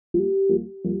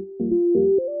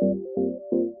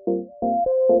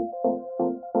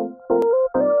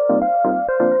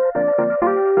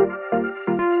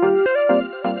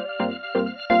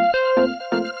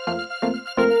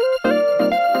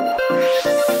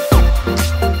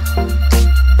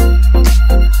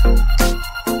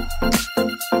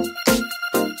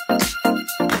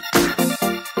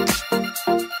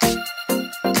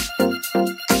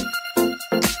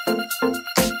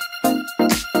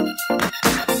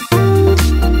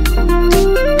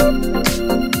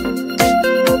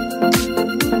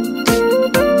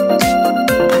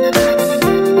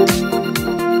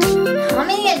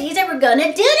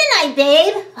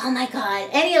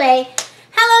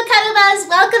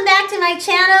welcome back to my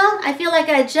channel. I feel like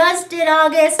I just did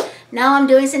August. Now I'm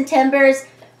doing September's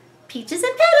Peaches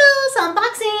and Petals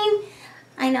unboxing.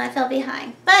 I know I fell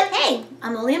behind, but hey,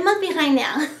 I'm only a month behind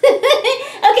now.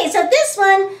 Okay, so this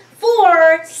one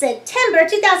for September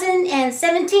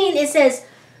 2017, it says,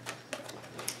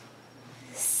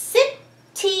 sip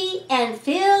tea and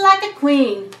feel like a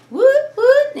queen. Woot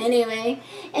woot. Anyway,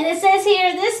 and it says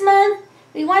here, this month,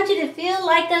 we want you to feel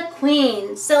like a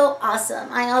queen. So awesome.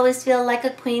 I always feel like a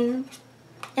queen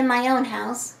in my own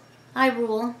house. I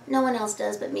rule. No one else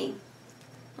does but me.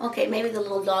 Okay, maybe the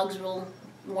little dogs rule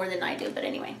more than I do, but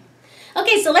anyway.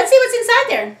 Okay, so let's see what's inside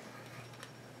there.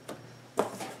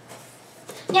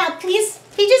 Now, Peaches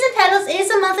and Petals is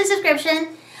a monthly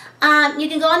subscription. You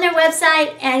can go on their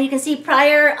website and you can see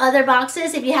prior other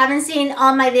boxes if you haven't seen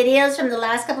all my videos from the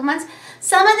last couple months.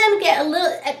 Some of them get a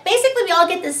little, basically we all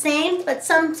get the same, but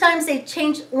sometimes they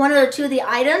change one or two of the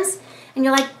items, and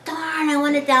you're like, darn, I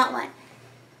wanted that one.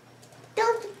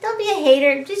 Don't be a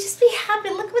hater. Just be happy.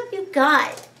 Look what you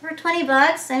got for 20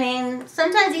 bucks. I mean,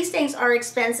 sometimes these things are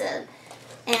expensive,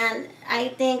 and I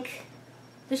think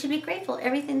we should be grateful for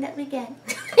everything that we get.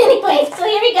 Anyway, so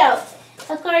here we go.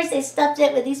 Of course, they stuffed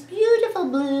it with these beautiful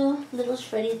blue little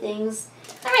shreddy things.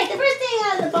 All right, the first thing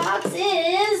out of the box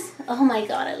is, oh my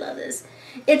God, I love this.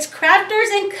 It's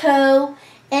Crafters & Co.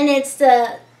 and it's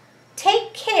the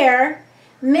Take Care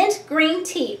Mint Green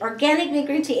Tea, organic mint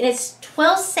green tea, and it's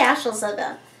 12 sachets of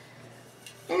them.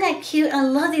 Isn't that cute? I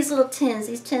love these little tins.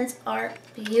 These tins are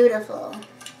beautiful.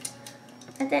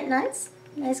 Isn't that nice?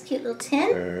 Nice, cute little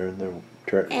tin.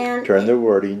 Turn the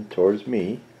wording towards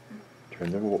me.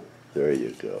 There you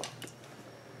go.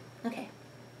 Okay.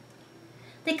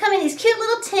 They come in these cute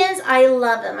little tins. I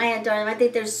love them. I adore them. I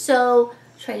think they're so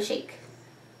tray chic.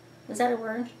 Is that a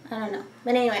word? I don't know.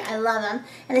 But anyway, I love them.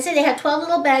 And they say they have 12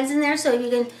 little bags in there, so you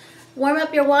can warm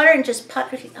up your water and just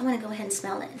pop your tea. I'm going to go ahead and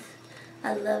smell it.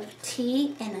 I love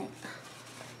tea, and you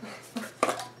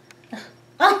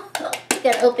got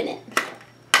to open it.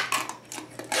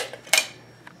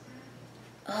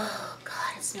 Oh,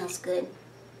 God, it smells good.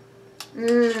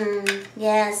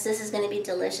 Yes, this is going to be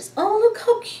delicious. Oh, look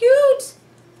how cute.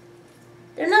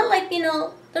 They're not like, you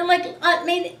know, they're like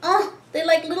they're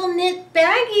like little knit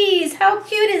baggies. How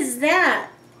cute is that?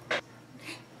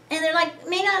 And they're like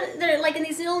they're like in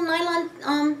these little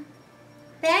nylon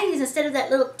baggies instead of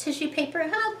that little tissue paper.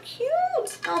 How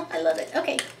cute. Oh, I love it.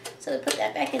 Okay, so we put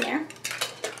that back in there.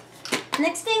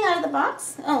 Next thing out of the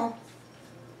box. Oh,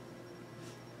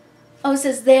 it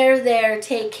says there,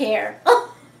 take care. Oh,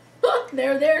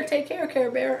 there, take care,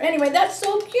 Care Bear. Anyway, that's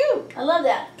so cute. I love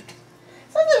that.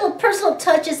 Some little personal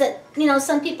touches that, you know,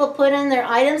 some people put in their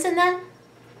items and that.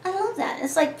 I love that.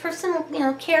 It's like personal, you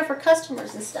know, care for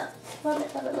customers and stuff. Love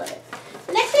it, love it, love it.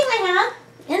 The next thing I have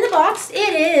in the box,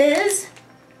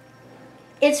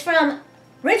 it's from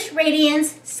Rich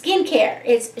Radiance Skincare.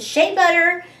 It's Shea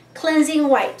Butter Cleansing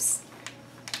Wipes.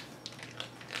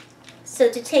 So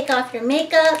to take off your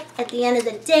makeup at the end of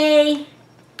the day,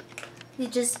 you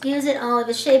just use it all of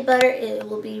the shea butter. It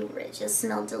will be rich. It'll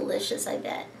smell delicious, I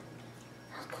bet.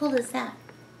 How cool is that?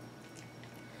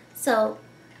 So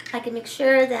I can make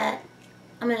sure that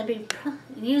I'm going to be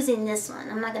using this one.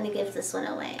 I'm not going to give this one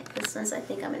away. This one's I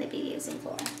think I'm going to be using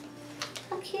for.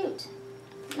 How cute.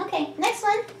 Okay, next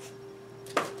one.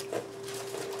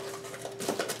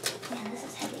 Man, this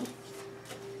is heavy.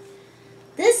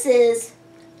 This is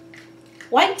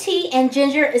White Tea and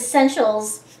Ginger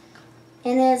Essentials.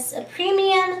 And it's a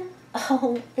premium,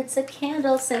 oh, it's a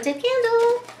candle, scented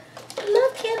candle. I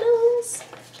love candles.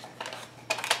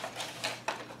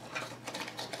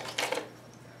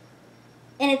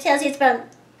 And it tells you it's from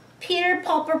Peter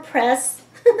Pauper Press.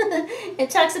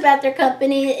 It talks about their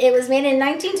company. It was made in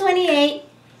 1928.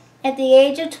 At the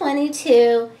age of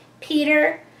 22,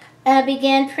 Peter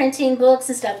began printing books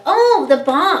and stuff. Oh, the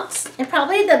box. And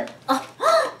probably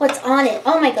what's on it.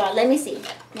 Oh my God, let me see.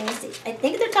 Let me see. I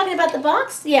think they're talking about the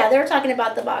box. Yeah, they're talking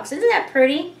about the box. Isn't that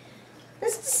pretty?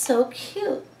 This is so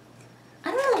cute.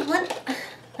 I don't know what,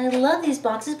 I love these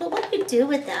boxes, but what do you do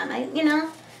with them? You know,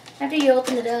 after you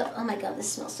open it up, oh my God,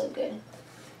 this smells so good.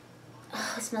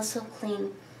 Oh, it smells so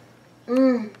clean.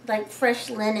 Like fresh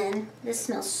linen. This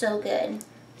smells so good.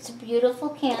 It's a beautiful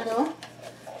candle.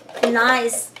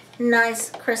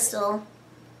 Nice crystal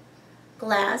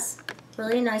glass.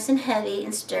 Really nice and heavy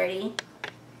and sturdy.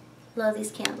 Love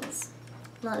these candles.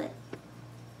 Love it.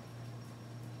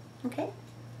 Okay.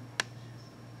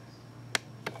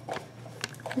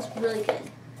 It's really good.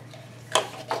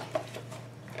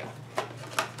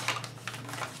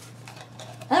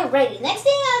 Alrighty, next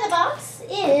thing out of the box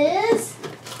is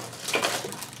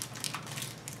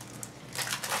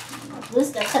this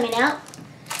stuff coming out.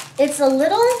 It's a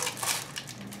little,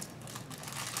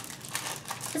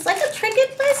 it's like a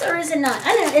trinket place, or is it not?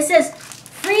 I don't know. It says,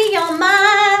 free your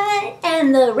mind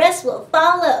and the rest will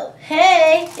follow.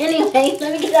 Hey, anyway,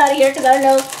 let me get out of here because I don't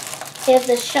know if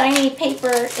the shiny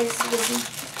paper is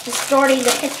distorting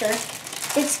the picture.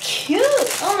 It's cute.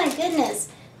 Oh my goodness.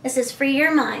 It says free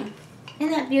your mind.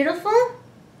 Isn't that beautiful?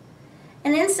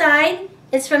 And inside,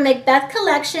 it's from Macbeth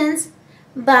Collections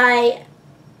by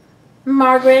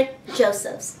Margaret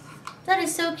Josephs. That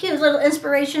is so cute. It's a little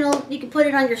inspirational. You can put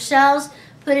it on your shelves,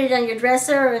 put it on your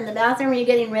dresser or in the bathroom when you're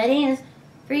getting ready. And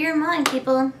free your mind,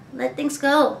 people. Let things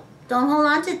go. Don't hold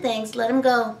on to things. Let them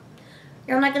go.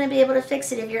 You're not going to be able to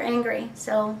fix it if you're angry.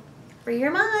 So, free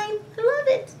your mind. I love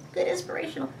it. Good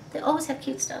inspirational. They always have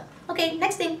cute stuff. Okay,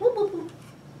 next thing. Whoop, whoop, whoop.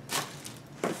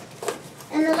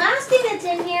 And the last thing that's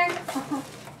in here.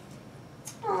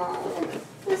 Oh,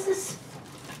 this is.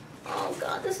 Oh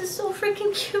God, this is so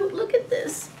freaking cute. Look at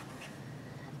this.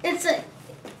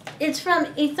 It's from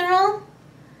Ethereal,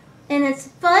 and it's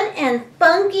fun and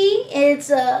funky. It's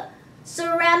a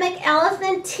ceramic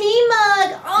elephant tea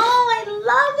mug. Oh, I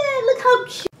love it. Look how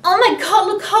cute. Oh my God,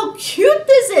 look how cute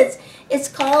this is. It's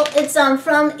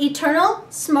from Eternal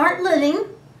Smart Living,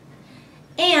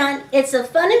 and it's a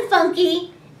fun and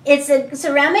funky. It's a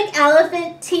ceramic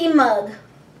elephant tea mug,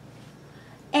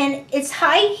 and it's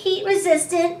high heat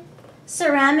resistant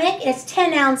ceramic. It's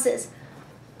 10 ounces.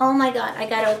 Oh my God, I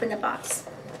gotta open the box.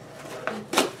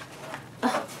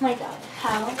 Oh my God,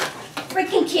 how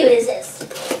freaking cute is this?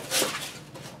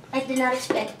 I did not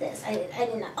expect this. I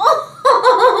did not.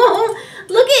 Oh,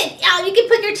 look at, you can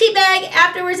put your tea bag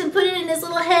afterwards and put it in this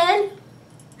little head,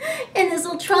 in this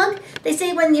little trunk. They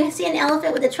say when you see an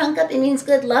elephant with a trunk up, it means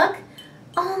good luck.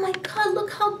 Oh my God,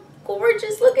 look how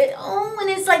gorgeous. Look at, oh, and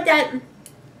it's like that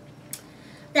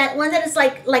one that is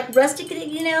like rustic,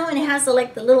 you know, and it has the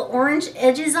little orange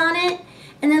edges on it.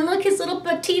 And then look, his little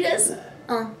patitas.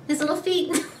 Oh, his little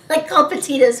feet. I call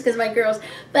petitas because my girls.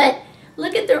 But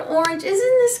look at their orange.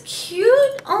 Isn't this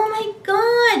cute? Oh my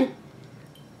God.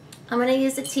 I'm going to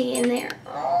use the tea in there.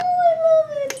 Oh, I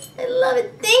love it. I love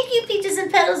it. Thank you, Peaches and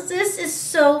Petals. This is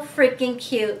so freaking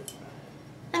cute.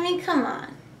 I mean, come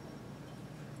on.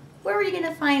 Where were you going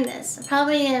to find this?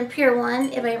 Probably in Pier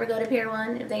 1, if I ever go to Pier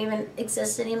 1, if they even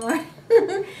exist anymore.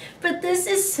 But this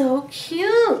is so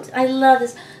cute. I love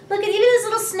this. Look at even this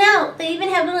little snout. They even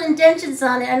have little indentions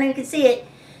on it. I know you can see it.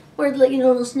 Where the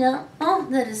little snout. Oh,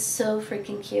 that is so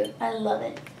freaking cute. I love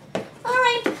it. All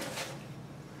right.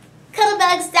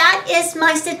 Cuddlebugs, that is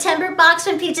my September box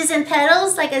from Peaches and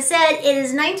Petals. Like I said, it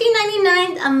is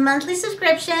 $19.99, a monthly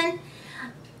subscription.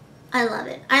 I love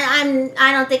it.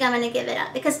 I don't think I'm going to give it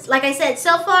up because, like I said,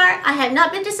 so far I have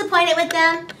not been disappointed with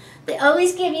them. They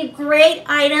always give you great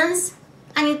items.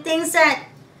 I mean, things that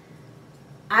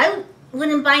I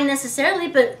wouldn't buy necessarily,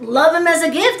 but love them as a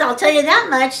gift, I'll tell you that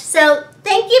much. So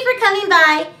thank you for coming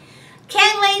by.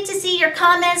 Can't wait to see your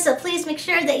comments, so please make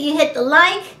sure that you hit the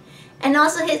like and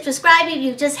also hit subscribe if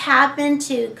you just happen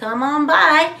to come on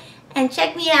by and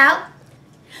check me out.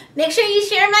 Make sure you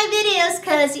share my videos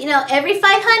because, you know, every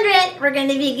 500 we're going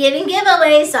to be giving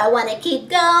giveaways. So I want to keep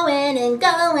going and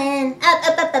going. Up,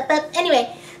 up, up, up, up.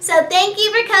 Anyway, so thank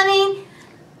you for coming.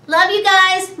 Love you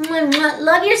guys.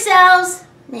 Love yourselves.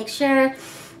 Make sure.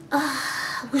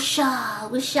 Whoosha,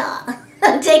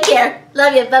 whoosha. Take care.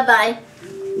 Love you. Bye-bye.